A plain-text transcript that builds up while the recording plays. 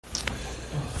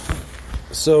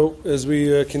So, as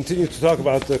we continue to talk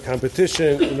about the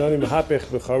competition and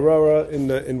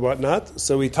whatnot,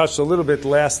 so we touched a little bit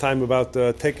last time about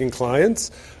taking clients.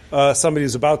 Somebody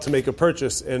is about to make a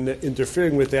purchase and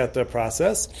interfering with that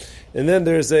process. And then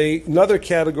there's another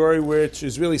category which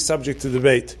is really subject to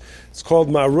debate. It's called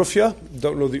ma'rufya.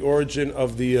 Don't know the origin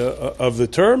of the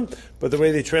term, but the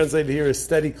way they translate it here is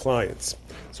steady clients.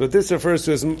 So what this refers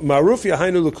to is ma'rufya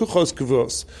hainu lukuchos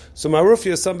kuvos. So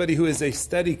ma'rufya is somebody who is a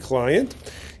steady client.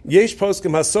 Yesh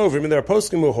poskim hasovrim, and there are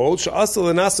poskim who hold she'asal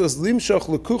lenasos limshoch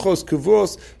lukuchos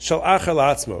kuvos shal achar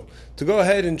la'atzmo. To go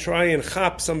ahead and try and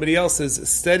chop somebody else's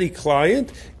steady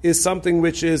client is something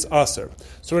which is aser.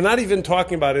 So we're not even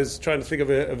talking about, as trying to think of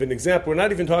an example, we're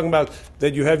not even talking about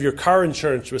that you have your car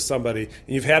insurance with somebody, and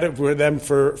you've had it with them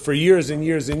for years and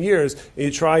years and years, and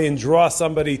you try and draw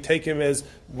somebody, take him as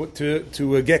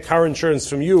to get car insurance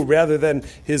from you rather than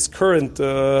his current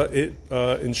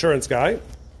insurance guy.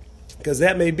 Because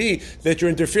that may be that you're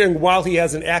interfering while he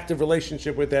has an active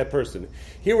relationship with that person.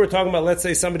 Here we're talking about, let's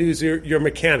say, somebody who's your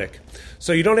mechanic.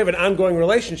 So you don't have an ongoing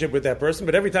relationship with that person,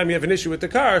 but every time you have an issue with the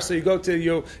car, so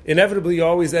inevitably you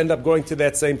always end up going to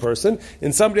that same person.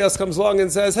 And somebody else comes along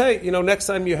and says, hey, next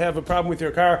time you have a problem with your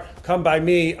car, come by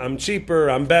me, I'm cheaper,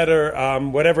 I'm better,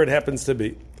 whatever it happens to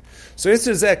be. So like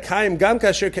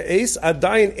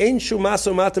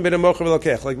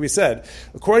we said,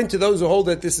 according to those who hold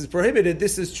that this is prohibited,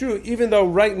 this is true, even though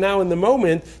right now in the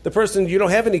moment, the person, you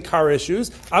don't have any car issues,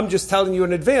 I'm just telling you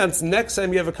in advance, next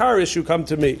time you have a car issue, come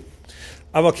to me.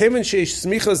 But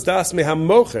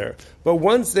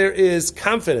once there is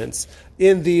confidence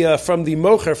in the from the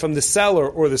mocher, from the seller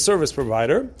or the service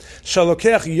provider,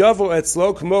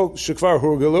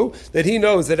 that he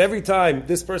knows that every time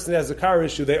this person has a car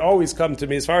issue, they always come to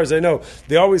me. As far as I know,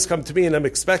 they always come to me, and I'm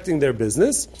expecting their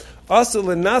business. So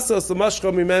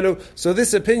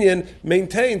this opinion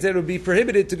maintains that it would be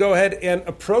prohibited to go ahead and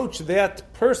approach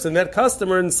that person, that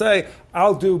customer, and say,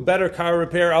 I'll do better car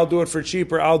repair, I'll do it for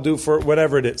cheaper, I'll do for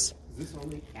whatever it is. Is this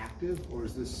only active, or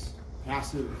is this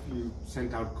passive? You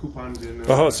sent out coupons in...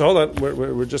 So hold on,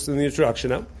 we're just in the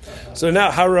introduction now. So now,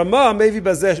 harama maybe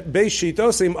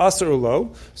beishitosim aser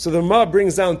ulo. So the Rama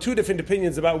brings down two different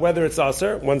opinions about whether it's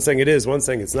aser. One saying it is, one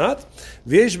saying it's not.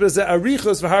 V'yesh b'zeh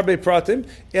arichos v'harbe pratim.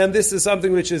 And this is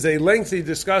something which is a lengthy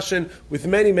discussion with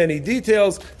many, many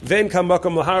details. Vein kam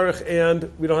makom laharich,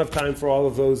 and we don't have time for all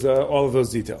of those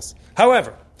details.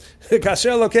 However, now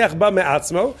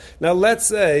let's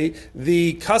say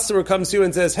the customer comes to you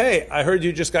and says, hey, I heard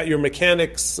you just got your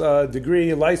mechanic's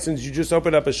degree, license, you just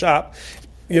opened up a shop.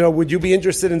 Would you be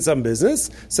interested in some business?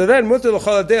 So then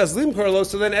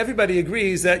everybody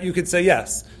agrees that you could say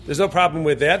yes. There's no problem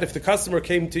with that. If the customer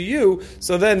came to you,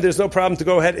 so then there's no problem to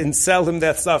go ahead and sell him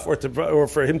that stuff or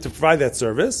for him to provide that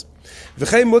service. And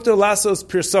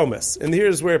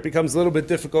here's where it becomes a little bit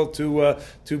difficult to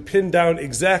pin down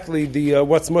exactly the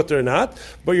what's mutter or not.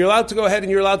 But you're allowed to go ahead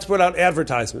and you're allowed to put out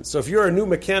advertisements. So if you're a new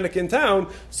mechanic in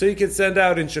town, so you can send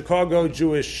out in Chicago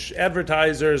Jewish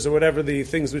advertisers or whatever the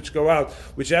things which go out,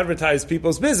 which advertise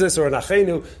people's business, or an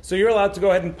achenu. So you're allowed to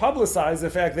go ahead and publicize the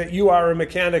fact that you are a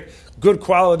mechanic, good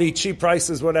quality, cheap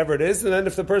prices, whatever it is. And then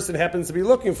if the person happens to be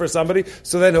looking for somebody,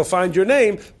 so then he'll find your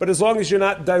name. But as long as you're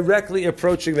not directly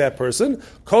approaching that person,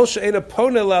 provided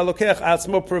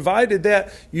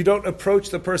that you don't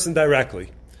approach the person directly.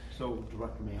 So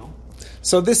direct mail?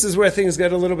 So this is where things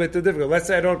get a little bit difficult. Let's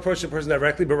say I don't approach the person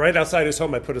directly, but right outside his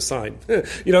home I put a sign,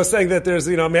 saying that there's,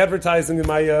 I'm advertising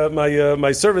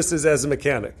my services as a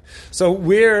mechanic. So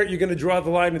where you're going to draw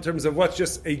the line in terms of what's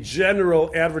just a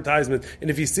general advertisement, and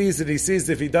if he sees it, he sees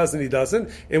it. If he doesn't, he doesn't.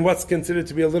 And what's considered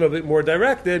to be a little bit more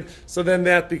directed. So then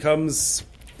that becomes,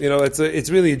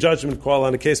 it's really a judgment call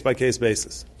on a case by case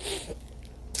basis.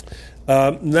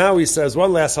 Now he says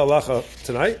one last halacha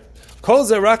tonight. The whole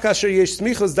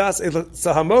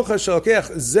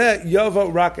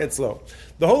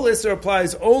Isser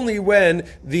applies only when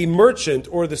the merchant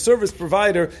or the service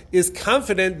provider is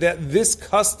confident that this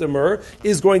customer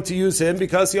is going to use him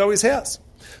because he always has.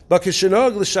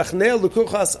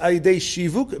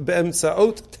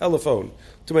 Telephone.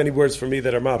 Too many words for me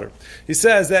that are modern. He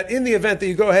says that in the event that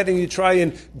you go ahead and you try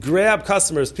and grab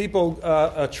customers, people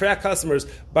attract customers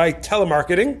by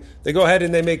telemarketing. They go ahead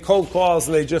and they make cold calls,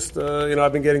 and they just,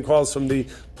 I've been getting calls from the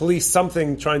police,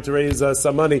 something trying to raise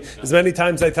some money. As many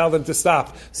times I tell them to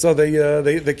stop, so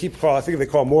they keep calling. I think they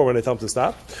call more when I tell them to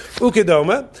stop.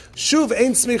 Ukedoma shuv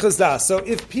ein smichas das. So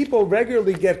if people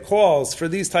regularly get calls for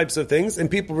these types of things and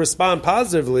people respond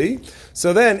positively,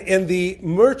 so then and the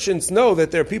merchants know that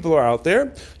there are people who are out there.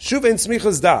 Shuv ein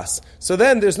smichas das. So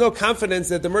then there's no confidence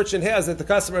that the merchant has that the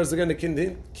customers are going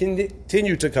to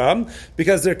continue to come,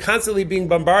 because they're constantly being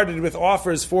bombarded with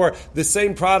offers for the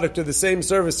same product or the same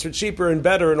service for cheaper and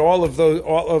better and all of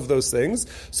those things.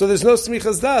 So there's no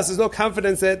smichas das. There's no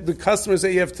confidence that the customers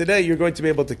that you have today you're going to be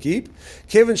able to keep.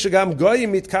 Kevin shagam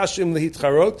goyim mitkashim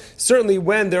lehitcharot. Certainly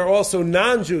when there are also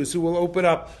non-Jews who will open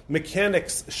up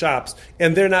mechanics shops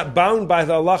and they're not bound by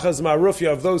the halachas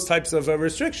ma'arufia of those types of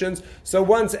restrictions. So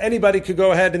once anybody could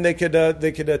go ahead and they could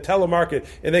telemarket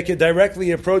and they could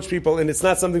directly approach people, and it's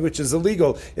not something which is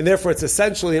illegal, and therefore it's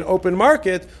essentially an open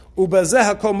market. So then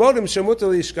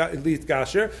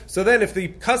if the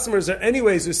customers are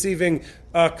anyways receiving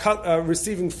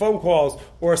phone calls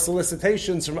or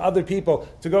solicitations from other people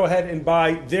to go ahead and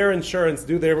buy their insurance,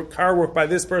 do their car work by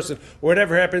this person, or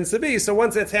whatever happens to be, so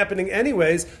once that's happening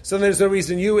anyways, so there's no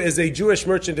reason you as a Jewish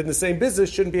merchant in the same business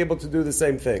shouldn't be able to do the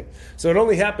same thing. So it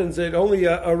only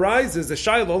arises, the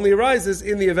shiloh only arises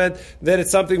in the event that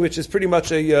it's something which is pretty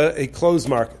much a closed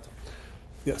market.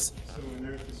 Yes?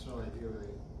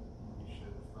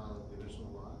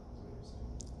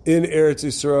 In Eretz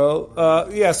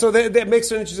Yisrael, so that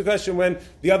makes an interesting question when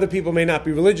the other people may not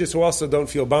be religious who also don't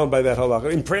feel bound by that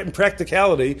halacha. In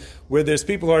practicality, where there's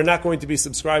people who are not going to be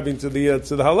subscribing to the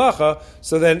halacha,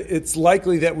 so then it's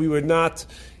likely that we would not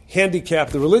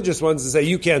handicap the religious ones and say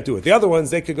you can't do it. The other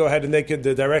ones, they could go ahead and they could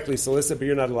directly solicit, but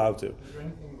you're not allowed to. Is there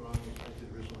anything wrong with the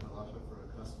original halacha for a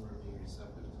customer being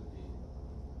receptive to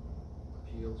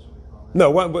the appeals from the comments?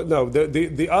 No,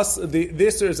 the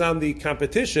Isser is on the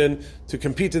competition to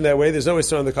compete in that way. There's no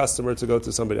Isser on the customer to go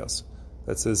to somebody else.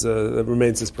 That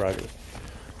remains his prerogative.